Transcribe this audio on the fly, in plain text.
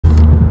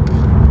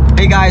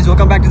Hey guys,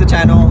 welcome back to the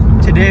channel.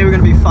 Today we're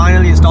going to be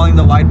finally installing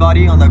the wide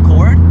body on the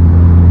Accord.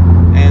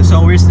 And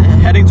so we're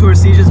heading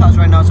towards Siege's house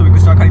right now so we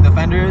can start cutting the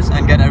fenders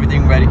and get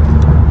everything ready.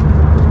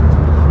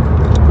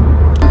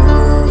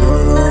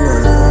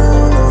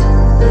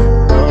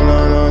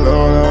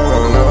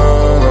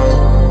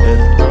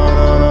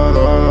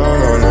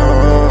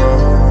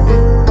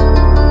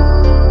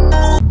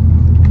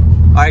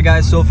 Alright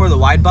guys, so for the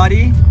wide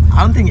body,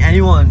 I don't think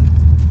anyone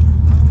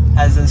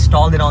has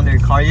installed it on their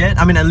car yet.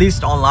 I mean, at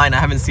least online, I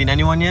haven't seen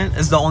anyone yet.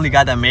 It's the only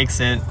guy that makes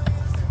it.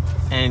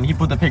 And he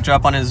put the picture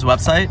up on his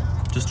website,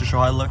 just to show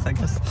how it looks, I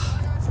guess.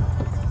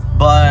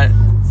 But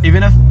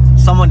even if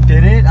someone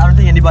did it, I don't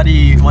think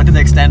anybody went to the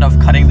extent of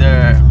cutting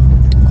their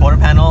quarter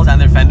panels and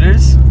their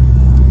fenders.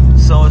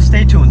 So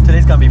stay tuned,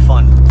 today's gonna be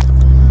fun.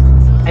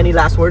 Any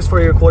last words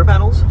for your quarter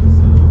panels?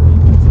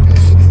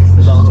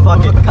 No.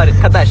 Fuck it,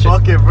 cut that shit.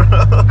 Fuck it, bro.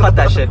 Cut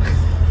that shit.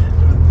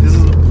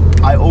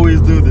 I always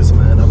do this,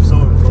 man. I'm so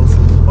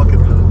impulsive. Fuck it,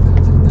 bro.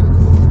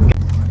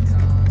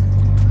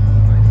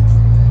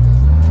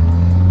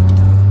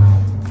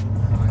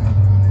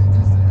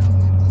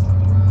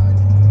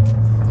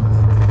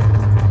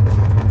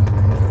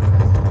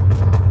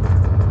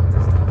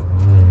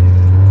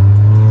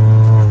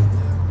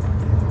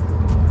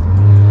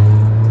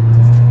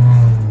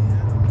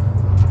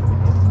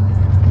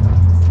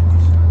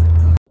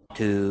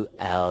 Two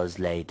hours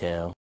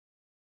later.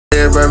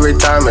 Every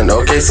time and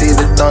see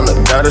the thunder,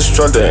 got a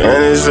structure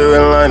and it's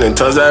in line and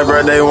tells that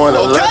bro they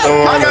wanna let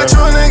them I got two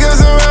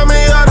niggas around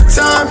me all the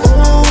time.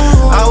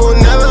 I will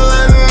never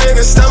let a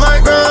nigga stop my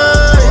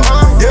grind.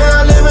 You're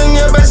not living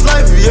your best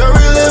life, you're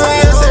reliving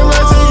your same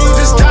life, so you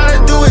just gotta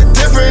do it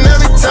different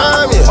every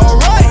time. Yeah.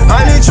 Alright,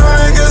 I need two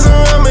niggas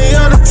around me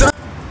all the time.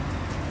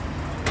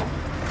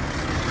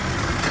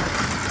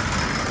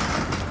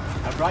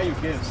 I brought you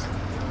gifts.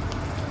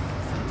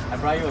 I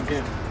brought you a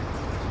gift.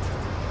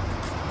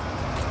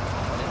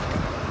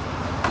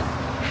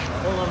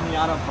 Don't let me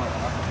out of part.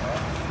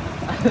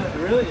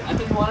 Really? I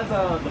think you wanted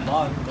the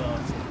box.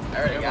 I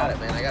already got it,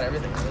 man. I got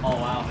everything. Oh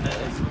wow.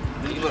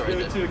 Give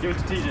it to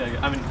TJ.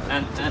 I mean,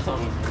 and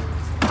someone.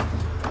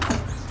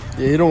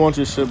 Yeah, you don't want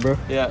your shit, bro.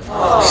 Yeah. I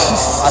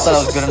thought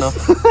it was good enough.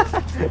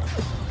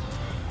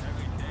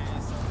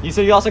 You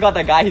said you also got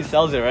that guy. He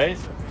sells it, right?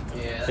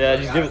 Yeah. Yeah.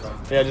 Just give it.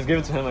 Yeah, just give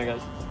it to him, I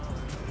guess.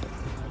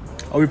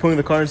 Are we putting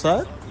the car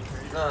inside?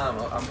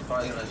 No, I'm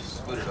probably gonna just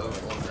scoot it over a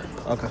little bit.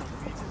 Okay.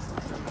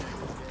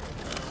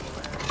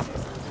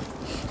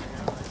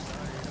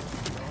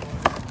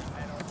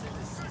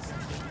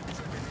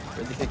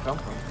 Where'd the kid come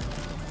from?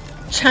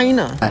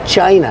 China.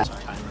 China.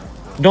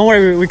 Don't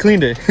worry, we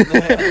cleaned it.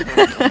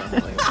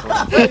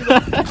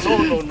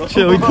 No.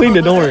 Shit, we cleaned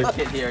it. Don't worry.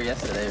 Kid here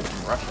yesterday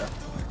from Russia.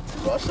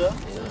 Russia?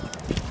 Yeah.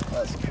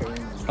 That's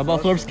crazy. How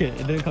about Flurp's kit?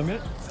 It didn't come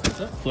yet?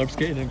 Flurp's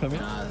kit? It didn't come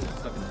yet? Nah, it's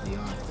stuck in the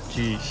DR.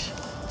 Jeez.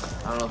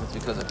 I don't know if it's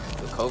because of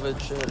the COVID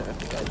shit or if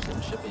the guy just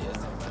didn't ship it yet.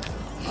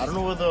 I don't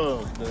know where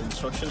the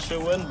instruction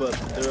shit went, but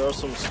there are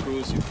some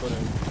screws you put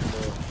in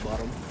the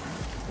bottom.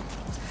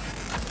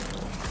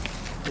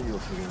 You'll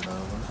figure it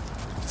out, man.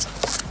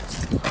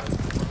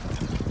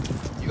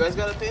 You guys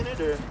got it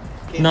painted or?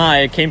 Nah,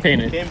 it came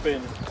painted. Came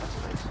painted.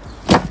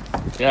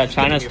 Yeah,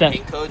 China's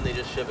paint code and they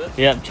just ship it?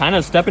 Yeah,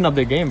 China's stepping up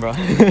their game, bro.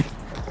 I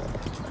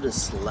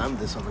just slammed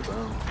this on the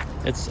ground.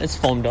 It's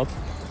foamed up.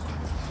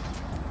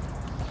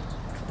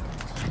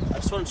 I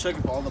just want to check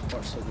if all the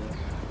parts are there.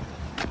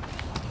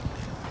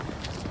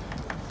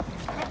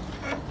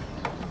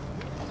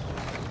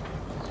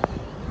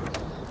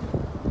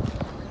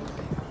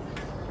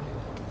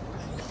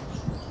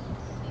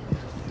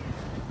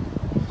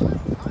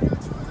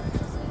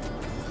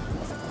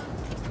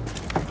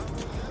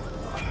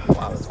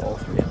 Wow, that's all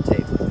 3M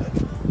tape.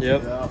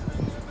 Yep. Yeah.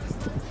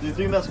 Do you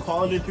think that's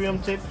quality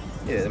 3M tape?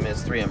 Yeah, I mean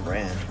it's 3M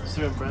brand. It's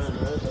 3M brand,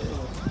 right?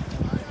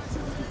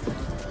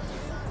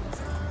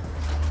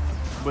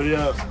 But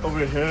yeah, over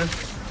here,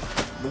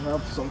 they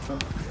have something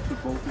to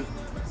bolt it.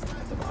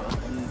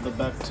 And the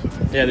back too.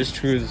 Yeah, there's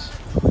screws.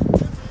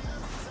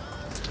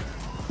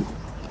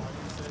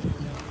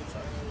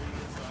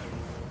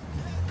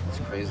 It's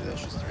crazy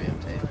that's just 3M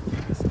tape.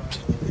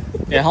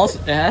 Yeah,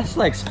 it has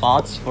like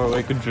spots for where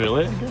you could drill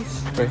it, I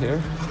guess. Right here.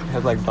 It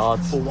has like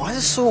dots. But why is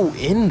it so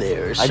in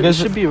there? I guess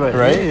it should be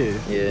right here.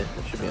 Yeah, it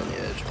should be on the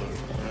edge, but I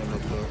have no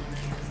clue.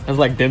 It has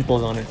like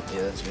dimples on it.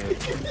 Yeah, that's weird.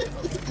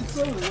 It's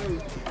so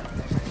weird.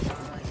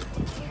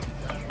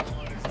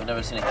 I've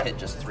never seen a kit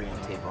just 3M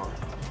tape on.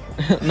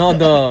 No,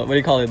 what do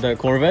you call it? The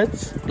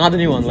Corvettes? Not the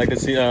new one, like the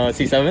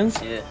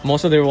C7s? Yeah.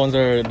 Most of their ones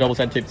are double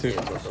side tape too. Yeah,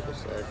 it's all double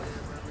sided.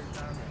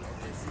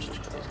 Which is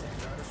crazy.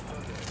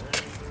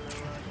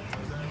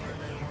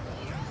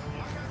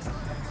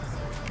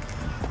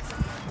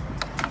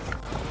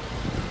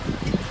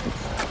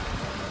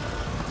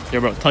 Yeah,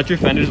 bro, touch your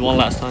fenders one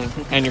last time.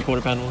 And your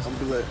quarter panels. I'm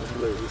hilarious.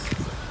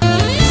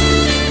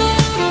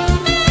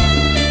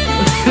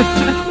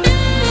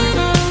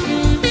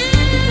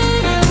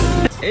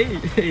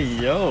 Hey,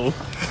 yo.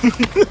 You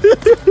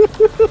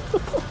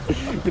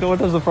don't want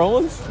to touch the front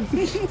ones? Oh,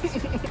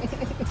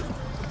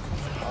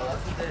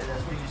 that's what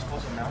that's where you just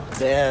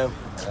Damn.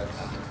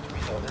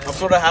 I'm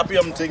sort of happy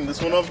I'm taking this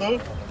one off though.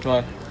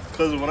 Why?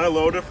 Because when I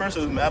lowered it first,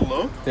 it was mad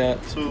low. Yeah.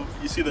 So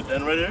you see the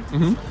dent right here?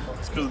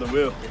 It's because of the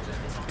wheel.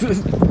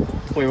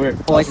 Wait.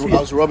 Oh, I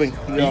was rubbing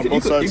on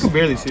both sides. You can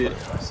barely see it.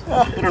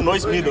 Yeah, it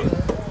annoys me though.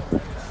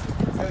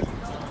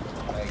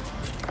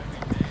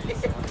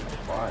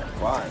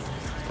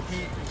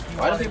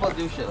 Why do people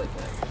do shit like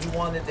that? He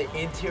wanted the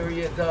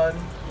interior done.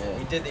 Yeah.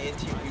 He did the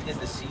interior. He did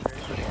the seat.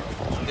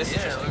 This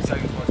is just, looks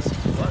like it's what, 6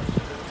 foot.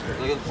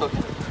 Look,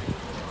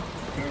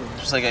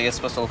 just like I guess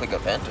supposed to look like a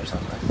vent or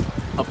something.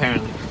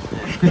 Apparently.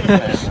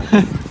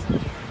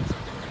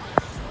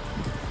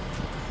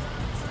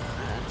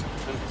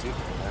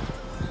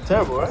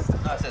 Terrible, right?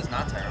 No, it says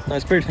not terrible. No,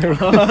 it's pretty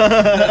terrible.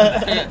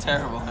 Yeah,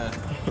 terrible. No, it's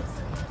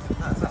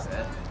not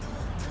bad.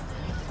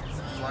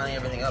 Just lining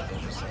everything up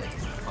is just like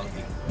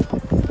funky.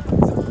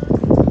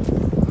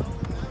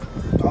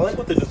 I like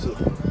what they did to the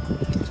front.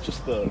 It's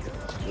just the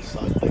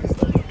side things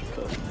that you have to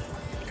cut.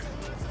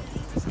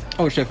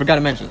 Oh shit, forgot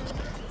to mention.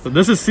 So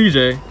this is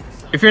CJ.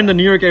 If you're in the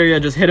New York area,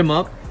 just hit him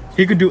up.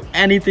 He could do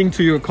anything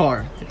to your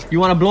car. You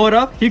want to blow it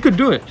up? He could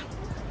do it.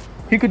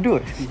 He could do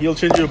it. He'll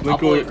change your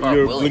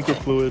blinker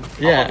fluid.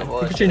 Yeah,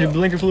 he could change your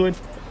blinker fluid.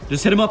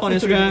 Just hit him up on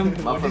Instagram.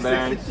 Bumper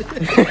bearings.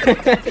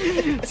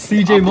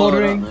 CJ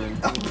Motoring.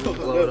 I'll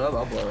blow it up.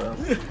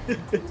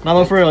 Now,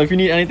 but for real, if you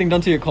need anything done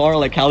to your car,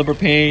 like caliper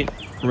paint,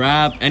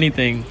 wrap,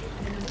 anything,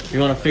 you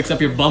want to fix up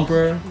your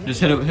bumper,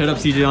 just hit up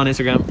CJ on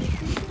Instagram.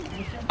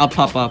 I'll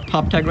pop a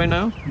pop tag right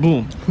now.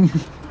 Boom. I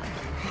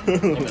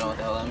don't even know what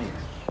the hell that means.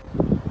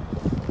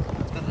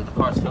 The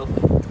car's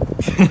filthy.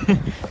 You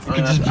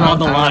can just draw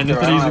the line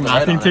instead of using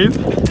masking tape.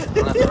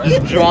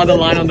 Just draw the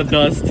line on the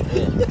dust.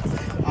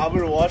 I've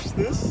been watching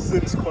this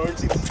since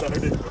quarantine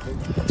started.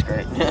 That's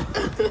great.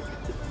 That's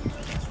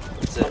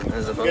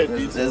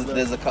it.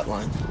 There's a cut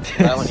line.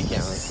 That one you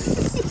can't really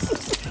see.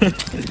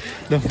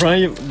 The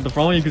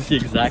front one you can see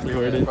exactly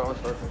where it is. That one's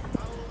perfect.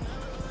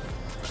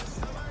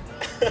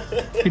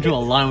 You draw a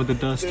line with the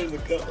dust. There's a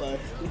cut line.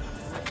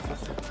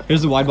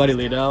 Here's the wide body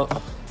laid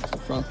out.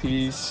 Front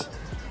piece.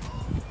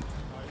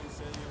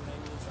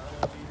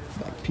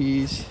 Back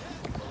piece.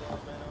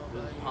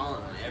 There's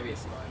pollen on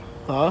everything.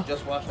 Huh?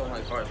 Just washed all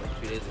my cars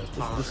like 2 days ago.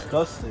 It's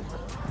disgusting.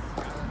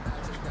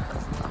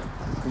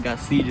 We got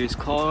CJ's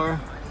car.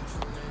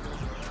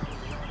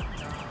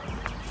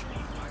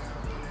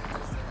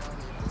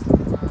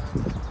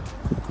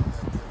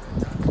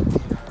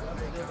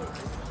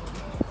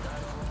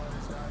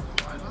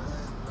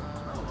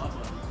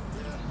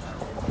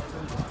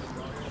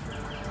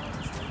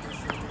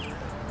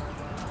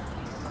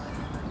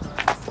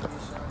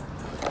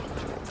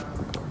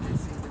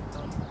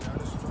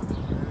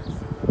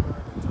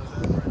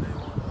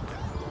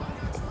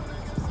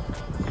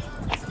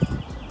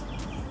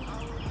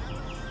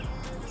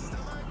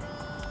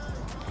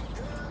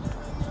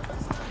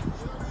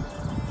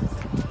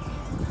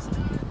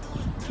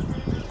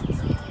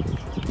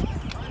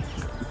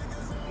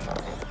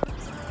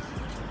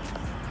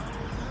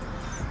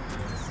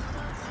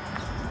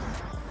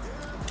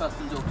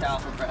 Custom dual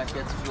caliper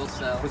brackets, fuel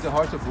cell. Was it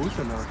hard to boost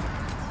or not?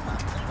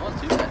 Oh,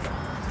 too bad.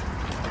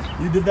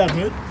 You did that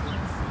good?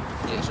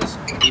 Yeah, it's just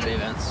eBay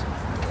events.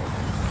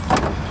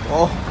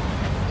 Oh.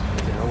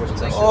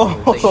 It's like, Oh.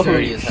 it's like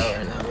dirty as hell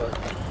right now, but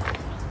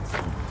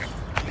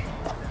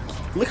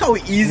Look how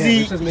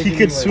easy he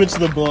could switch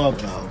the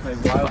blow-up valve.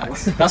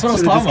 That's what I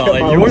was talking about.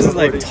 Like yours is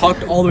like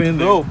tucked all the way in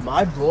there. No,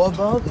 my blow-up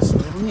valve is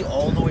literally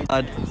all the way.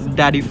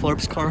 Daddy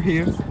Florp's car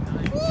here.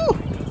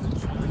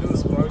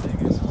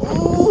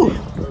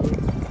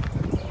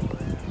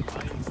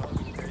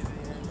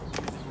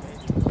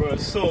 Bro,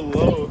 it's so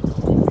low.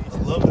 I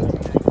love it.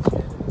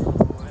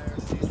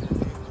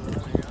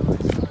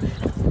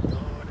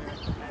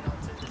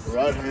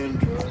 Right hand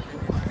drive.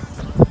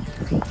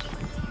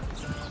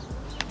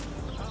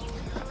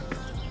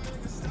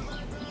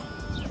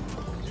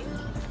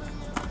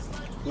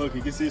 Look,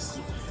 you can see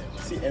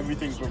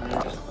everything from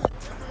here.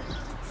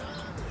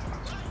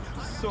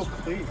 So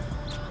clean.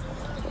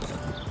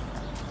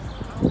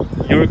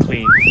 You're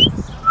clean.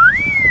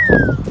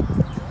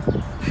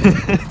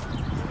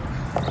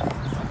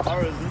 How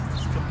is it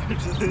compared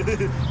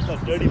to how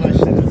dirty my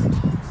shit is?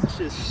 This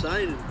shit's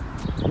shining.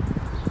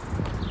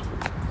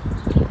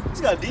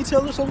 It's got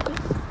detail or something?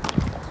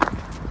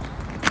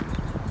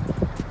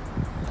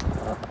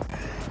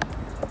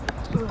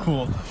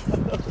 Cool.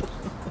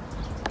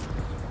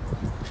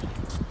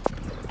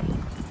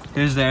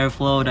 Here's the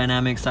airflow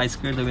dynamic side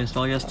skirt that we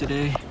installed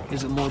yesterday.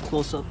 Here's a more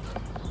close up.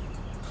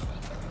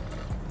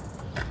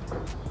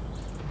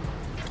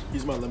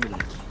 Here's my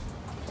lemonade.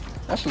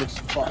 That shit looks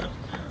fire.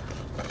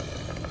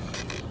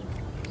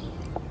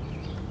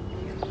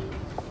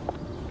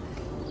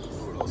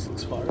 What else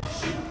looks fire?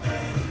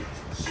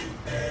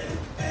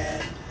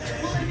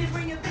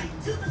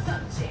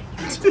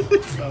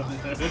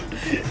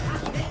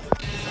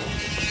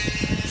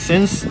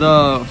 Since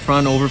the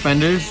front over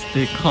fenders,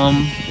 they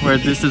come where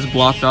this is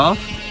blocked off,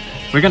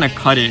 we're gonna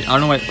cut it. I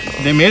don't know what,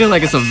 they made it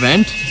like it's a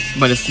vent,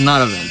 but it's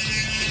not a vent.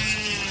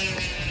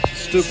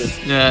 Stupid.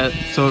 Yeah,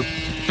 so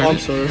turn I'm it.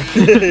 sorry.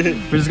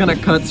 We're just gonna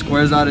cut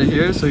squares out of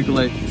here so you can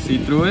like see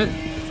through it.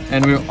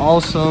 And we're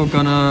also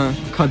gonna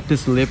cut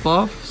this lip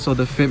off so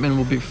the fitment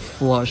will be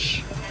flush.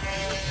 You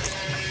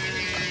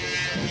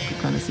can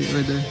kind of see it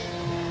right there.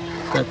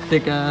 That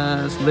thick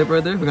ass lip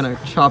right there. We're gonna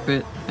chop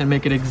it and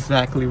make it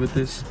exactly with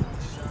this.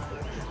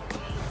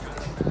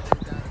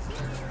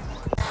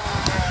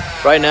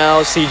 Right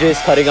now, CJ's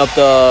cutting up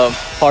the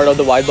part of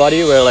the wide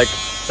body where like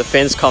the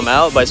fins come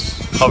out, but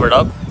it's covered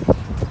up.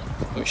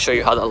 Let me show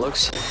you how that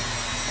looks.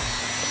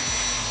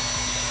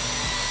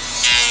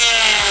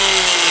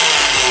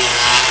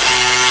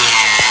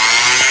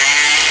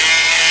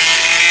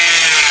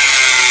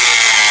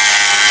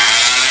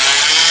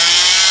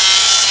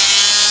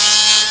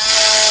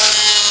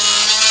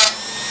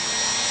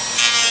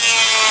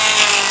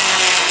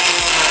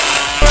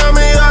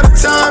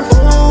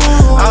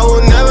 I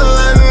will never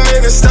let a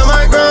nigga stop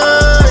my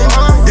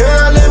grind. You're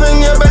not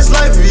living your best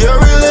life if you're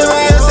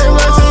reliving your same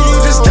life, so you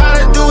just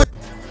gotta do it.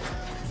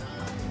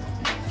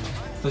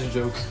 Those are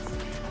jokes.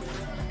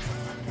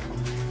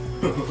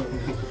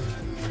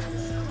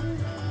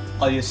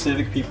 All you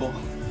civic people.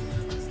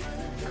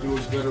 It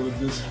was better with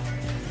this.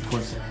 Of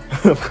course.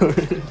 Of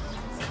course.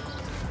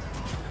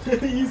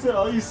 You said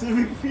all you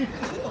civic people.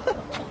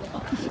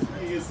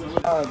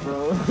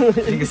 Bro.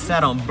 Nigga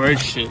sat on bird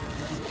shit.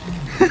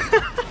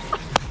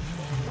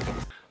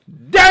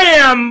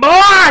 Damn,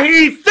 boy,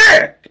 he's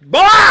thick!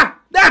 Boy,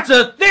 that's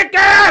a thick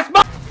ass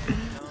boy!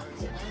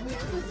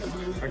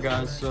 Alright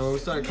guys, so we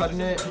started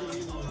cutting it.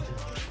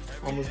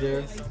 Almost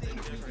there.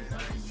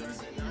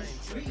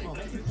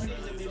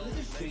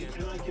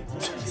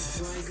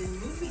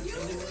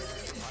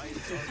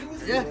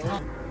 Yeah.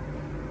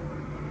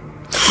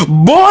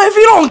 Boy, if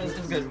you don't...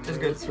 It's good, it's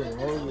good.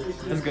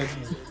 It's good.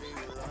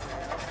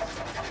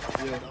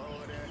 Yeah.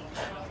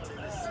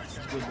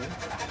 It's good, man.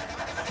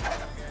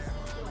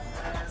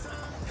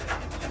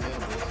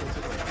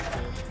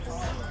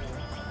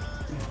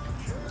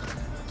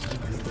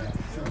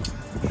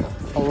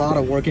 A lot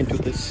of work into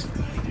this.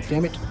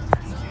 Damn it.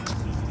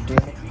 Damn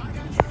it.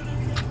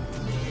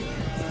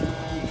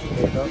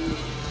 There you go.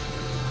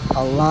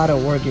 A lot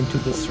of work into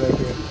this right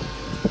here.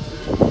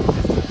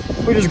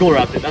 We just go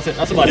wrap it. That's it.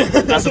 That's about it.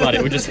 That's about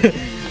it. We just wrap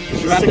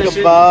that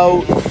shit.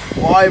 About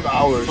 5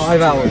 hours.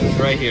 5 hours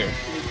right here.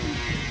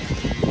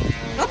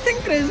 Nothing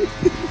crazy.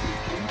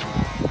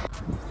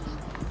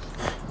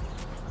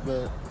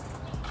 But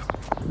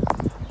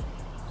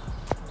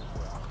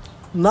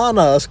nah,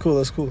 that's cool.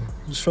 That's cool.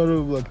 Just try to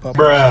like pop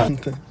up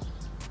something.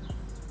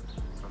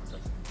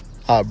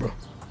 Ah, bro.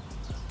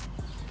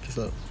 What's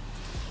up?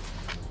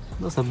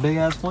 That's a big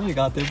ass phone you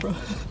got there, bro.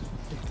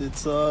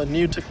 It's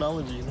new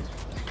technology, you know.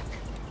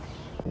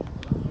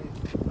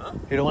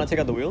 You don't want to take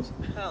out the wheels?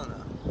 Hell no.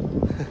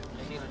 Ain't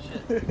taking no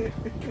shit.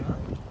 Huh?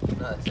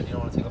 No, I said you don't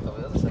want to take off the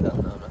wheels? I said hell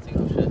no, I'm not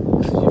taking no shit.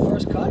 This is your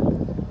first cut?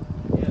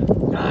 Yeah.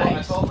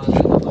 Nice. Oh,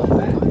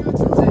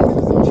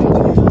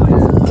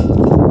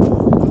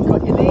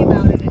 Cut your name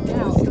out in it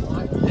now.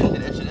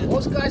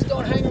 Most Most guys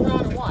don't hang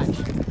around and watch.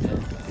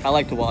 I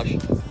like to watch.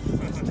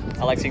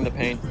 I like seeing the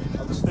pain.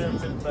 I'll just stay and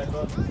pin it back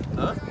up.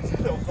 Huh?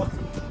 No, fuck.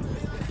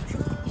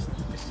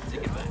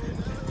 Take it back.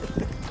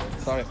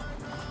 Sorry.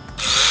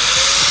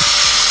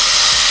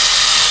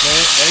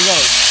 There you go.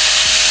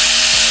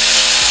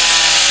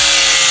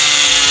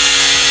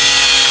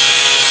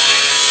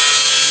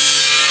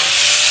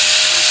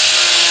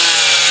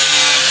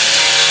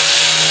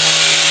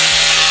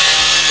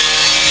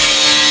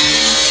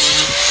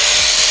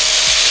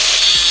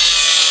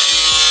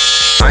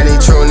 I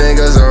need true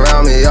niggas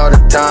around me all the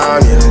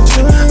time,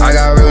 yeah. I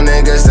got real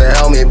niggas to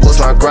help me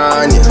boost my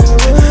grind, yeah.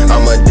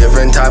 I'm a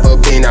different type of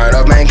peanut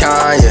of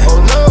mankind, yeah.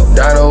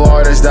 Down the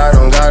waters that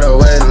don't gotta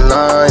wait in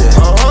line,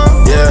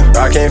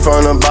 yeah. I came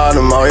from the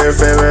bottom, all your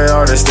favorite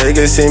artists, they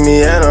can see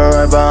me and I'm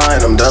right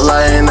behind them. The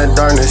light in the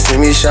darkness, see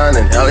me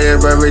shining, hell yeah,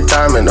 every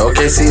time. And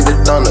okay, see the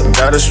thunder,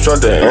 gotta strut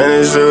the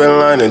energy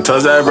in London.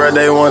 Toast that bread,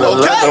 they wanna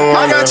let them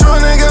wonder. I got true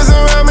niggas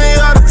around me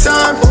all the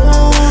time.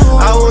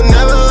 I will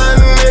never let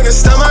a nigga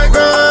stop my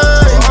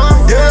grind.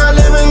 You're not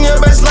living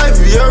your best life,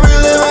 you're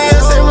reliving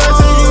your same life,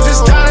 so you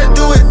just gotta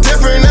do it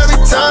different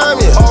every time,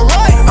 yeah.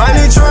 I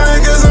need true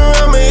niggas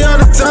around me all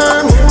the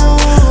time,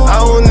 yeah. I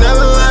will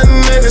never let a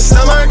nigga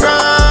stop my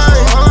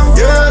grind.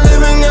 You're not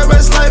living your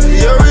best life,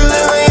 you're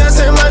reliving your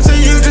same life, so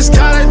you just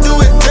gotta do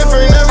it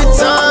different every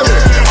time,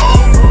 yeah.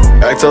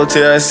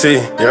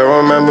 Xotic, you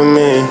remember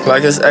me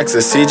like it's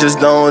ecstasy, just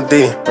don't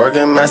D.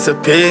 Working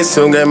masterpiece,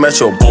 soon get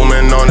metro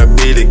booming on the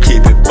beat to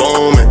keep it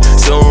booming,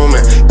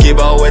 zooming. Keep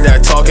up with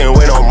that talking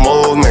with no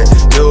movement,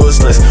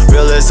 useless.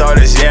 Realist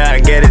artist, yeah, I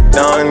get it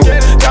done,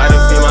 yeah. Gotta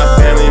feed my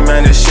family,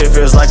 man, this shit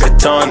feels like a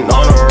ton.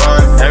 On the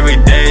run, every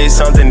day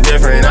something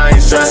different. I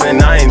ain't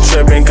stressing, I ain't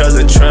tripping, cause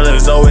the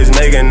trailer's always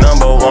making #1.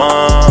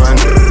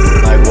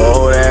 Like,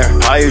 whoa there,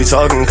 how you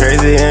talking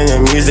crazy and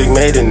your music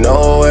made it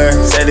nowhere?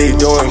 Said he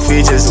doing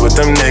features with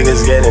them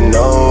niggas getting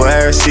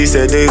nowhere. She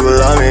said, do you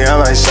love me? I'm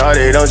like,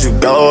 shawty, don't you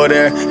go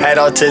there. Head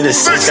out to the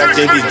 6, I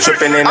think be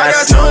tripping in that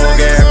snow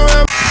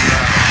gear.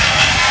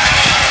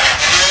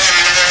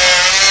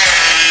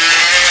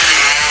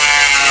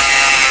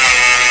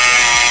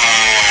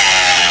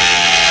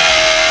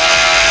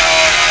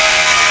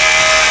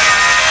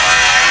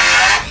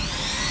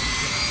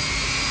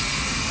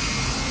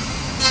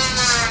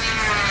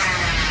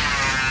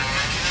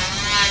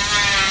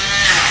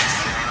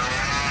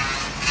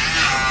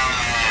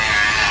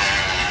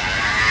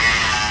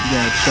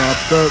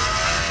 chopped up.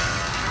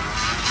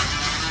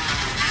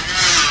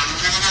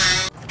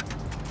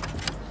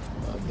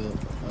 I bet.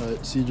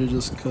 Alright, CJ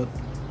just cut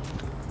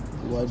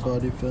wide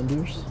body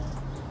fenders.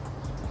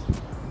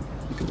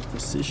 Look at the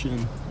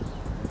precision.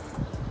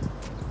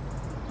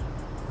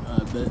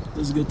 I bet.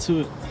 Let's get to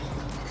it.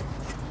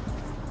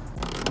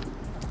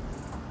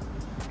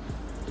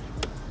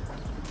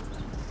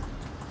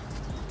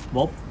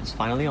 Well, it's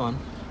finally on.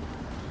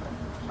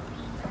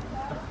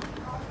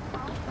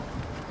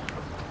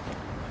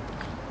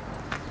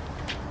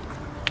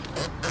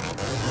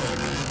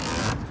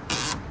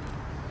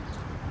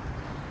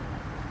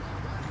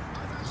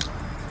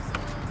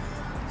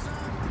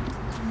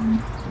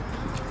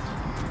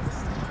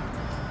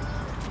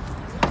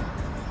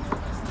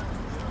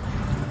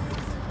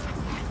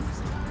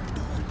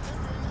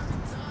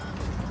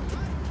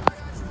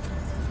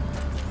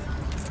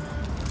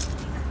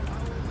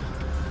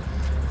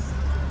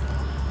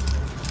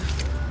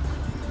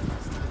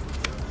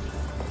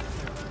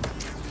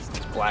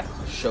 Black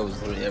shows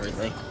literally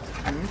everything.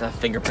 The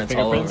fingerprints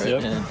all over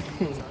it. Yep.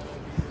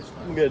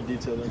 I'm good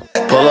detailing.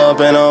 Pull up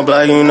and all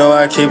black, you know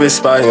I keep it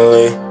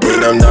sparkly. With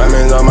them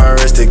diamonds on my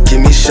wrist to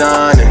keep me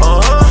shining.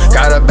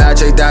 Got a bad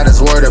chick that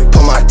is worth it,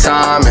 put my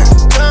time in.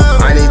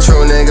 I need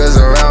true niggas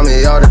around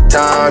me all the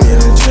time,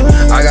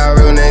 yeah. I got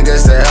real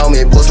niggas to help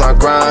me boost my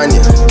grind,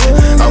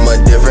 yeah. I'm a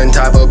different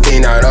type of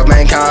peanut of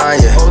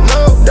mankind, yeah.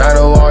 Down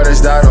the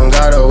waters that don't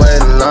gotta wait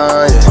in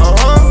line,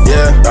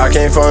 yeah. I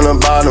came from the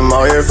bottom,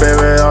 all your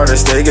favorite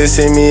artists, they can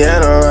see me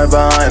and I'm right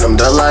behind them.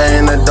 The light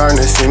in the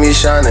darkness, see me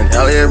shining.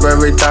 Hell yeah,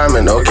 every time,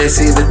 and okay,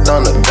 see the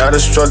thunder. Got a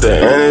structure,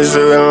 and it's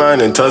in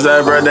London. Toast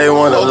that bread, they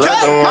wanna let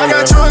them wonder.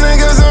 I got true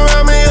niggas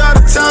around me all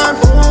the time.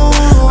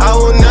 I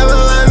will never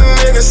let a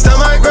nigga stop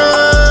my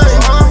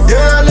grind. You're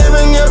not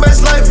living your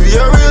best life,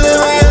 you're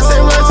reliving your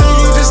same life, so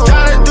you just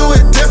gotta do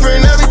it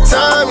different every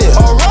time, yeah.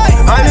 Alright,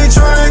 I need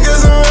true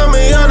niggas around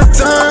me all the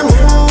time,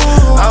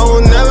 yeah. I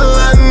will never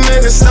let a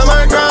nigga stop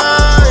my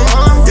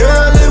grind. You're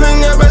not living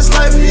your best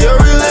life, you're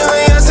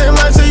reliving your same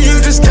life, so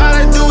you just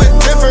gotta do it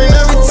different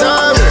every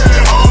time, yeah.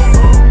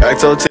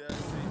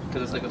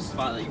 Because it's like a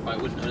spot that you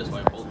probably wouldn't notice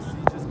while you're holding it.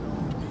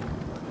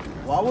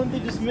 Why wouldn't they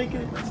just make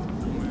it?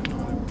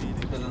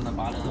 Because in the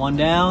bottom. One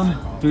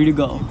down, 3 to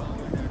go.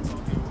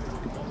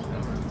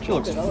 She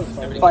looks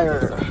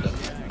fire.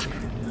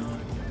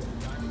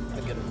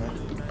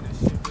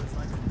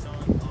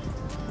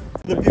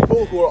 The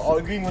people who are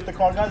arguing with the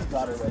car guys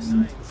got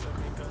arrested.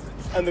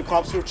 And the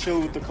cops were chill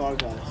with the car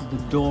guys. The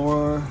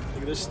door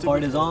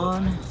part is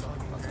on.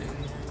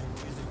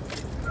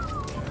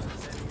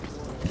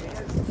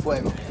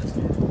 Fuego.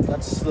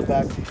 That's the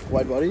back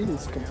wide body,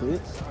 it's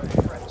complete.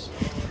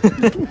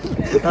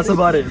 That's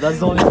about it. That's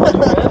the only part.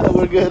 Yeah,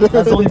 we're good.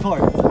 That's the only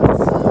part.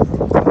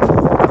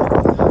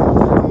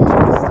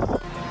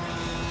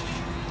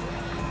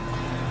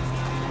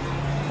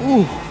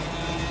 Ooh.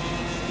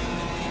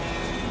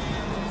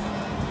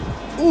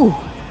 Ooh.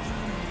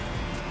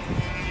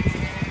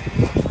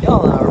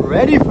 Y'all are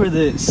ready for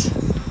this.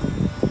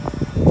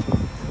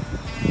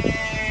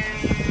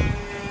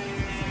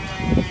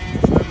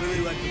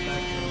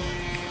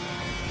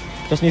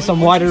 Just need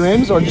some wider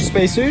rims or just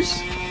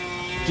spacers.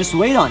 Just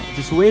wait on it.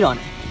 Just wait on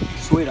it.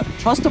 Just wait on it.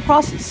 Trust the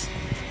process.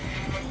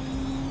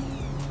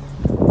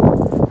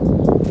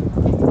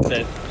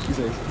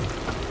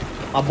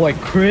 My boy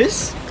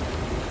Chris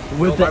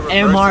with the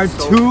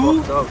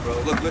MR2.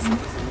 Look, listen.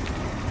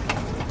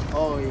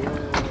 Oh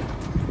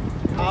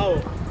yeah.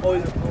 Ow.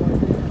 Oh,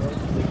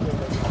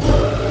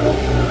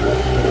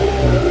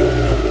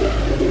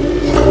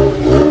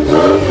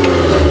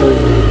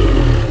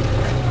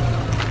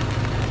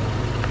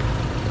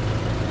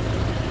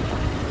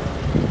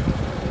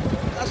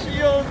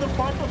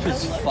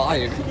 Shit's fire.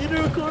 you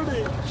didn't record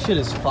it. Shit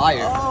is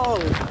fire. Oh.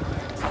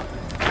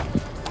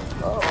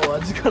 Oh, I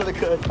just got the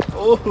cut.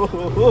 Oh.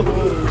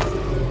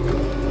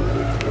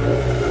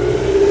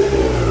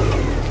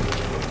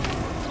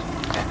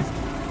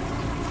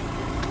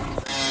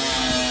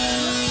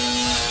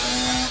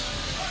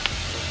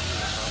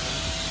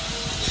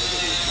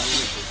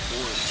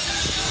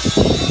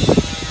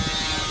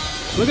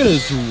 Look at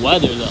this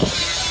weather though.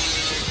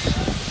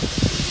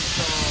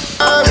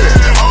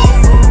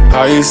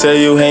 How you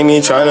say you hate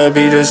me, tryna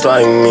be just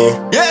like me?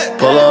 Yeah.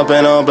 Pull up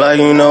and all black,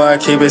 you know I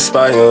keep it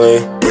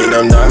sparkly. With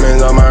them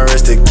diamonds on my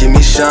wrist to keep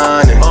me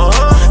shining.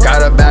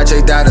 Got a bad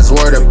chick that is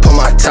worth it, put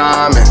my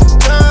time in.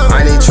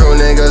 I need true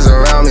niggas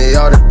around me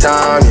all the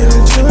time,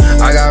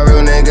 yeah. I got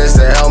real niggas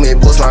to help me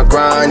boost my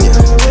grind, yeah.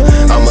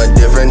 I'm a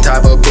different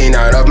type of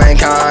peanut of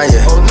mankind,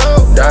 yeah.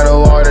 Down the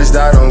waters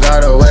that don't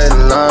gotta wait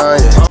in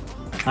line, yeah.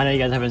 I know you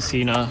guys haven't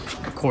seen a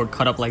cord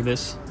cut up like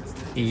this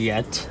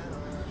yet.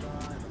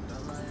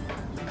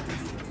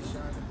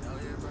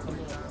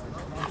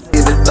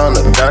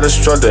 Got a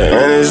structure,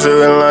 and it's in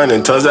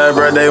London. Toast that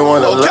bread, they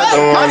wanna let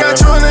them wonder. I got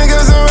true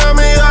niggas around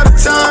me all the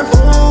time.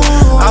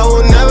 I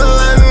will never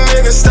let a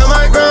nigga stop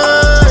my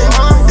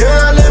grind. You're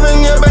not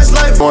living your best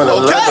life, wanna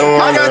let them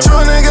wonder. I got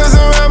true niggas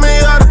around me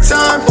all the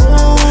time.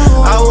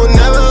 I will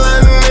never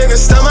let a nigga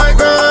stop my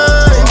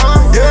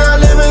grind. You're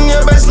not living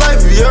your best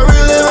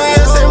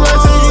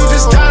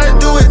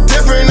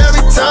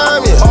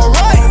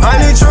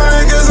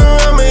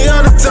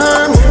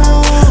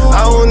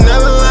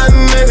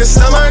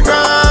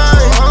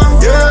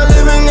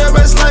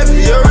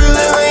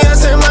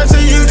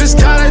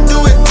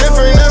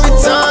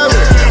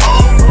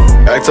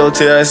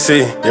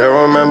TIC, you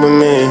remember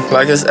me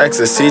like it's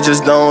ecstasy,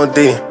 just don't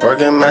D.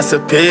 Working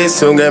masterpiece,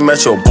 soon get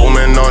metro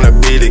booming on the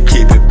beat to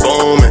keep it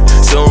booming.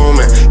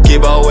 Zooming,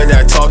 keep up with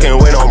that talking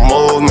with no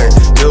movement.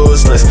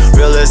 Useless,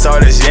 realist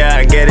artist, yeah,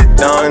 I get it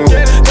done.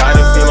 Yeah. Gotta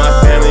feed my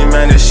family,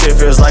 man, this shit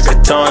feels like a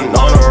ton.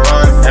 On the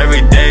run,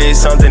 every day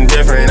something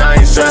different.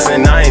 I ain't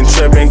stressing, I ain't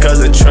tripping, cause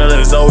the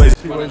trailer's always.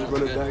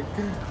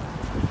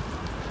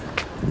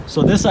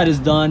 So this side is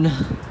done.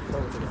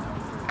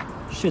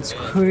 Shit's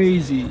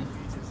crazy.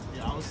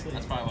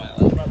 That's probably why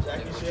I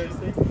like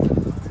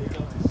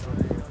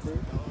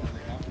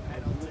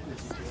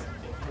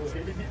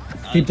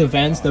it. Keep the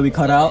vents that we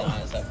cut out.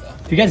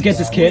 If you guys get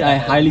this kit, I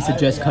highly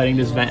suggest cutting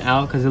this vent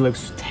out because it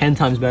looks 10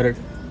 times better.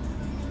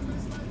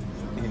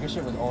 If your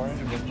shit was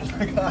orange, it would just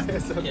like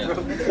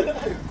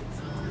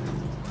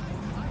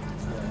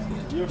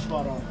You're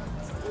spot on.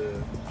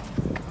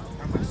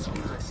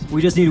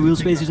 We just need wheel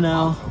spacers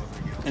now,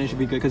 and it should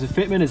be good because the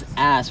fitment is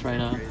ass right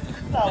now.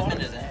 Fitment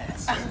is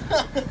ass.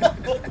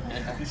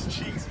 These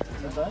cheeks.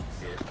 Is that?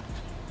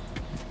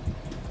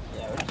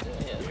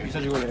 Yeah. You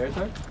said you were to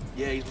airtime?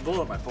 Yeah, he's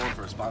blowing up my phone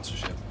for a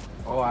sponsorship.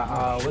 Oh,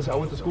 I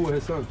went to school with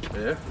his son.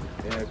 Yeah?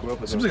 Yeah, I grew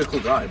up with Seems him. like a cool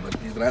guy, but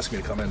he's been asking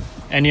me to come in.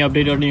 Any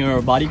update on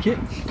your body kit?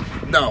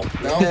 No.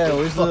 Yeah,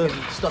 where's the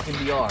Stuck in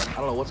DR. I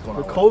don't know what's going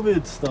on.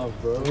 COVID stuff,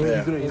 bro?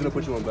 Yeah. He's gonna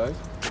put you on bags?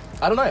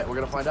 I don't know yet. We're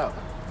gonna find out.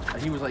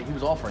 He was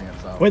offering it,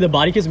 so. Wait, the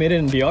body kit's made it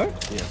in DR?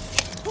 Yeah.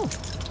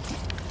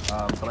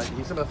 But he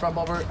sent me the front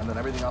bumper and then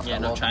everything else. Yeah,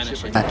 no China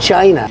shit.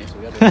 China. So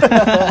we had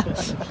to-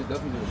 Should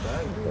definitely do a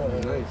bag, bro.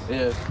 Nice.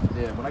 yeah.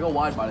 When I go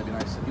wide body, it'd be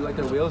nice. You like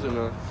their wheels or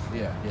no?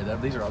 Yeah.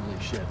 These are ugly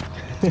as shit.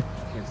 Can't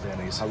stand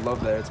these. I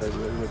love that airtime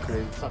wheels. They're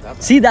crazy. It's not that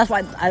bad. See, that's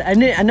why I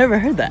never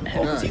heard that.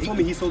 Oh, 'cause he told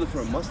me he sold it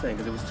for a Mustang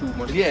because it was too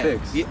much to Yeah,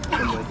 fix. yeah.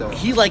 Something like that.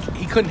 He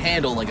couldn't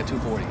handle like a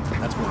 240.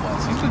 That's what it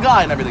was. He's a good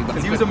guy and everything, but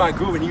Because he was in my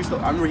group and he used to,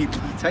 I remember he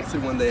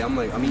texted one day, I'm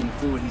like, I'm eating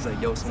food. He's like,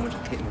 yo, someone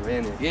just hit and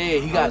ran it. Yeah,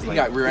 he I was got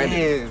like,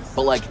 rear-ended. damn.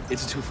 But like,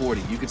 it's a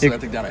 240. You could send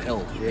that thing down a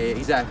hill. Yeah,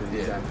 exactly.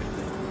 Yeah. Exactly.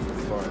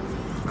 Far.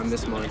 I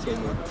miss mine so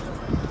much.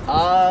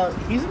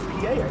 He's in PA, I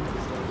guess. I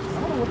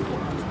don't know what's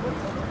going on.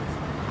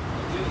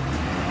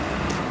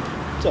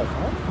 What's up,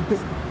 huh?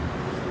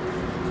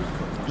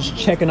 Just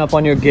checking up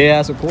on your gay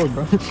ass Accord,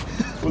 bro.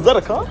 Was that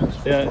a car?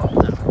 Yeah.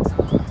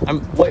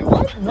 Wait,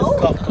 what? No.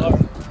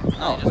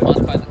 Oh, just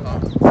modified the car.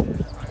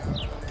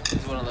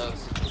 It's one of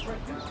those.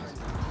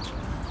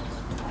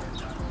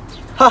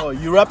 Oh,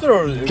 you wrapped it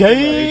or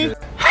gay?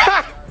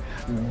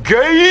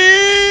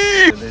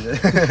 Gay!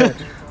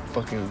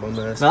 Fucking bum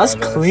ass. That's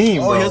clean,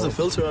 bro. Oh, he has a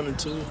filter on it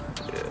too.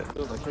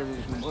 Feels like can't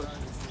really do much.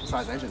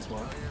 Besides engine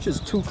small.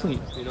 Just too clean.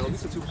 You know, at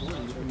least a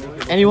 240. You can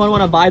make it. Anyone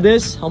want to buy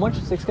this? How much?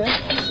 6K?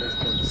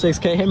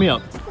 6K, hit me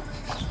up.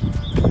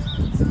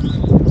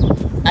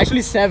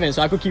 Actually 7,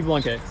 so I could keep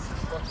 1K.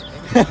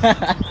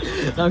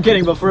 No, I'm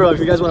kidding, but for real, if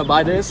you guys want to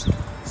buy this,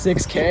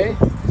 6K,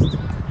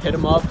 hit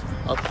him up.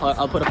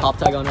 I'll put a pop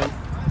tag on it.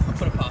 I'll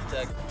put a pop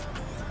tag.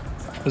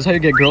 This is how you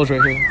get girls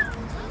right here.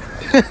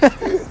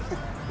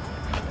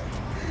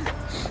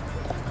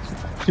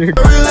 You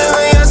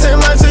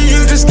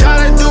just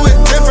gotta do it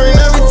different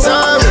every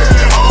time.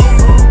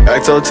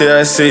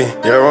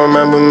 Xotic, you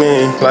remember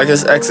me like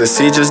it's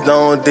ecstasy, just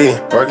don't D.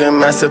 Working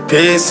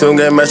masterpiece, soon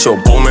get metro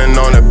booming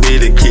on the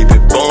beat to keep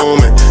it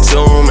booming.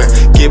 Zooming,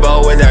 keep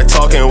up with that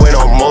talking with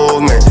no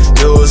movement.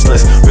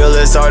 Useless,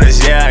 realist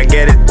artist, yeah, I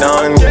get it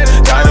done. Yeah.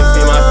 Gotta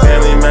feed my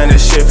family, man,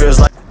 this shit feels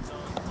like.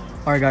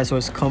 Alright guys, so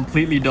it's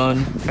completely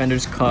done.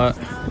 Fender's cut.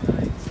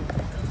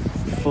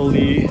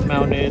 Fully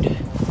mounted.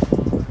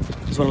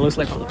 This is what it looks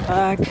like on the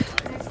back.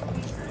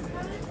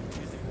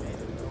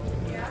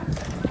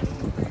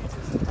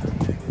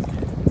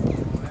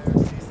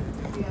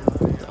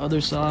 The other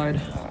side.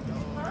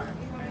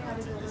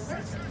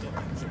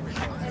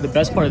 The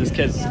best part of this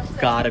kit has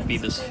gotta be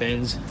this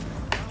fins,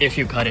 if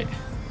you cut it.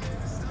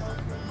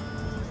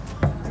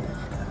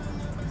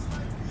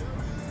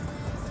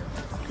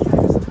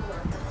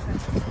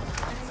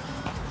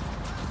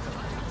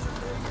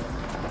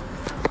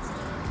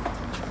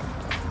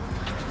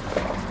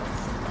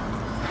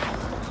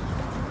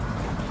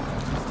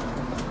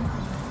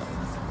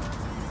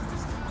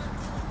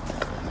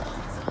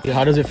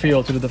 How does it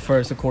feel to do the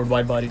first Accord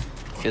wide body?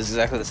 Feels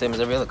exactly the same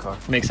as every other car.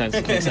 Makes sense.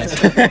 Makes sense.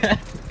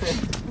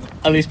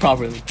 At least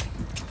properly.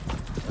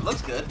 It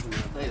looks good. I'll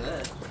tell you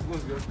that. It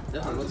looks good.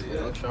 Definitely looks good.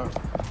 It looks sharp.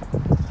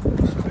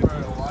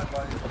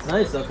 It's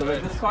nice though, because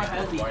like, this car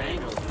has the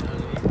angles, you know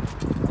what I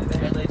mean? Like, the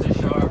headlights are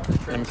sharp, the Let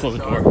me trims close are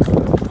the sharp. door.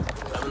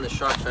 Having the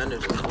sharp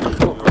fenders is cool. The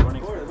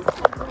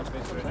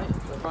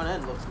front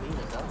end looks mean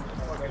as hell.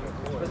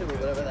 Especially with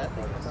whatever that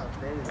thing is.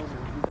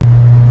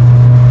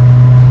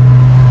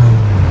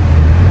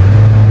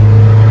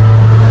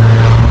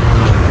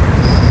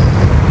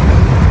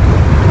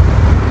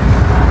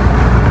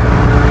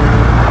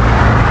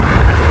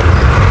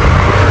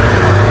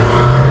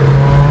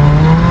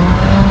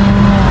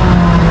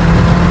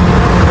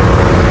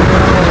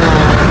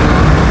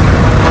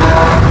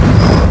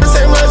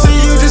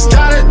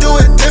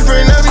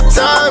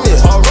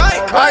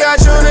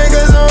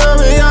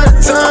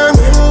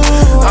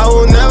 I will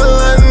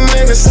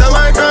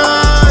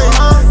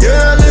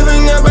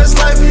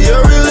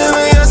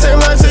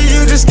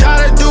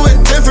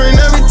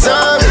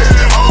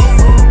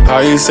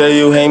you say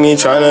you hate me,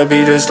 tryna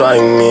be just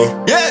like me.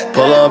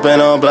 Pull up and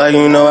all black,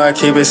 you know I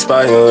keep it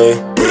spicy.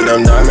 Need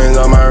them diamonds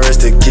on my wrist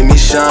to keep me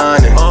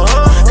shining.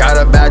 Got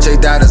a bad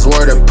chick that is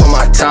worth it, put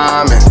my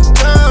time in.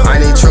 I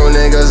need true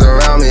niggas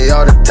around me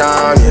all the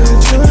time,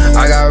 yeah.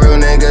 I got real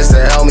niggas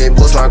to help me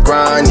boost my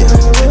grind, yeah.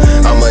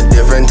 I'm a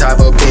different type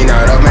of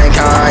peanut of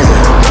mankind,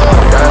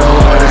 yeah. Got a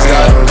waters,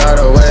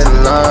 got a wedding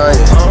line,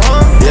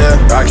 yeah.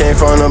 I came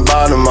from the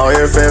bottom, all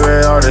your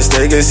favorite artists,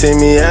 they can see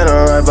me and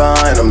I'm right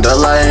behind them. The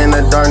light in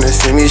the darkness,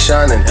 see me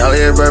shining. Hell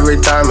yeah, every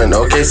time, and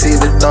okay, see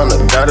the thunder.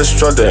 Got a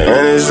structure,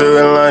 and it's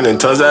driven lining.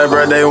 Toss that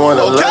bread, they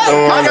wanna let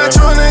them run. I got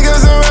true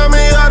niggas around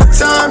me all the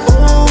time.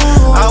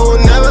 I will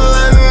never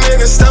let a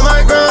nigga stop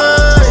my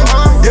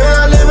grind. You're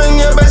not living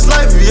your best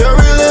life, you're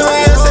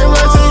reliving your same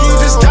life, so you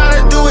just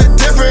gotta do it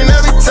different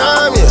every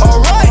time, yeah.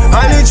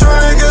 I need true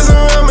niggas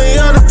around me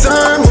all the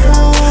time,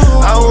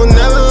 yeah. I will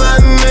never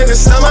let a nigga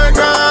stop my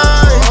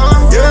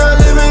grind. You're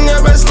not living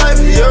your best life,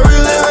 you're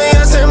reliving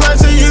your same life,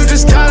 so you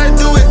just gotta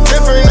do it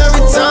different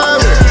every time,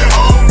 yeah.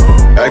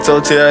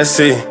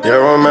 Xotic, you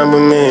remember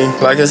me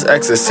like it's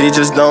ecstasy,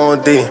 just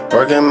don't D.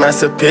 Working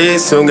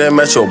masterpiece, soon get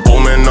metro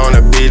booming on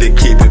the beat to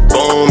keep it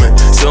booming,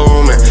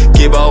 zooming.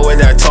 Keep up with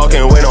that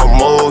talking with no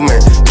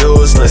movement.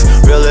 Useless,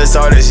 realest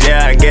artist,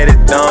 yeah, I get it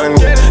done,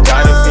 yeah.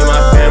 Gotta feed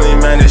my family,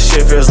 man, this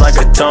shit feels like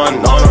a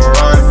ton. On the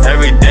run,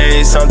 every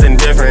day something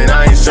different.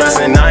 I ain't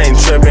stressing, I ain't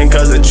tripping,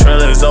 cause the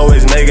trailer's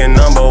always making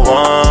 #1.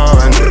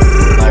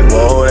 Like,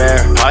 whoa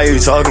there, how you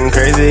talking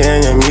crazy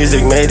and your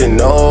music made it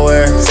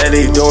nowhere? Said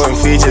he doing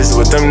features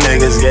with them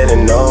niggas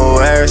getting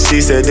nowhere. She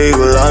said, do you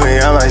love me?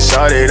 I'm like,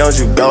 shawty, don't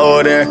you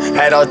go there.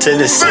 Head out to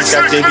the 6,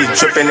 I think he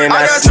tripping in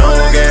that snow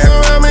gear.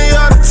 Around me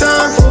all the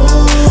time.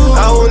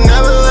 I will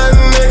never let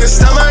a nigga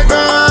stop my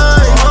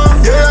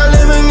grind. You're not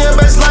living your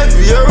best life,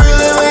 you're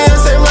reliving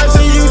your same life, so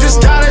you just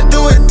gotta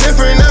do it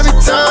different every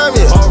time,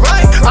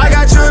 yeah. I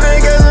got true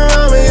niggas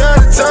around me all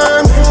the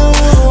time.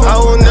 I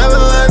will never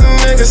let a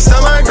nigga stop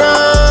my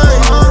grind.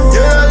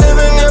 You're not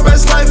living your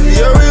best life,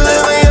 you're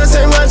reliving your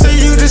same life, so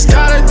you just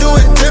gotta do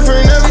it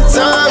different every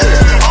time,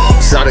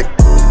 yeah. Xotic.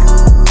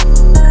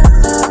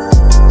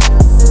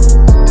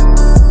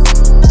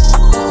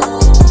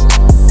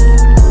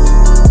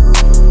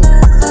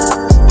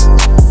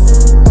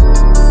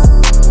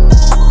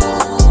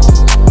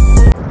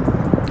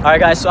 Alright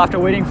guys, so after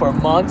waiting for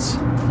months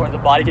for the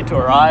body kit to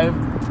arrive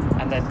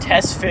and then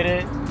test fit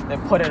it,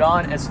 then put it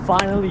on, it's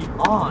finally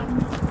on.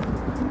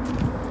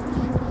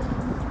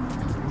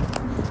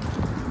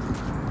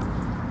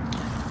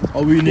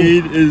 All we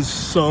need is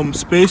some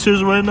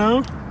spacers right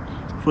now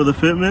for the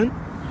fitment,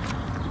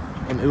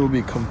 and it will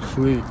be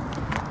complete.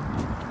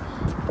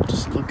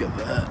 Just look at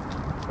that.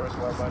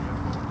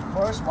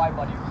 First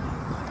Widebody.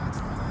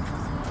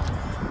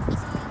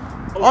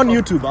 On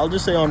YouTube, I'll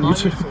just say on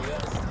YouTube.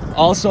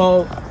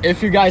 Also,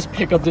 if you guys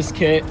pick up this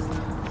kit,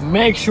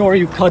 make sure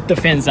you cut the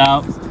fins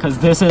out, because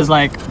this is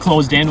like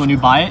closed in when you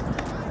buy it.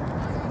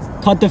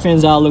 Cut the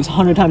fins out, looks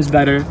 100 times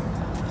better.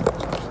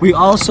 We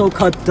also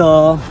cut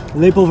the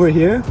lip over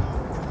here,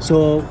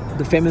 so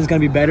the fitment is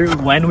gonna be better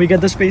when we get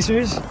the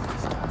spacers.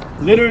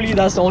 Literally,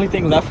 that's the only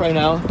thing left right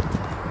now.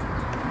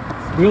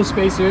 Real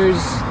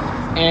spacers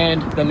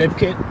and the lip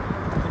kit.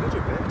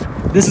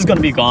 This is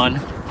gonna be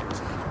gone.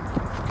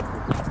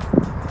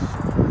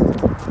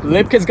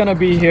 Lip kit's gonna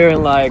be here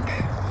in like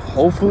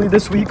hopefully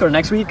this week or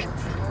next week.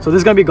 So this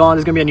is gonna be gone.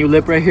 There's gonna be a new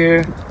lip right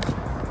here.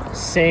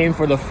 Same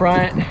for the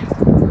front.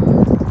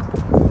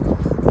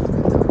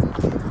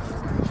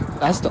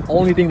 That's the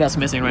only thing that's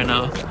missing right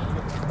now.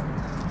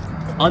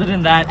 Other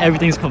than that,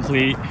 everything's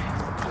complete.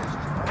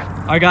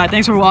 Alright guys,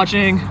 thanks for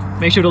watching.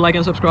 Make sure to like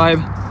and subscribe.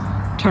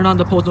 Turn on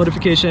the post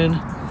notification.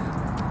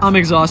 I'm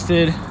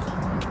exhausted.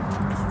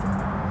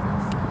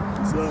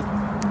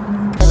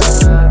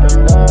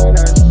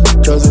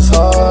 Cause it's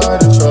hard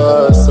to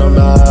trust somebody.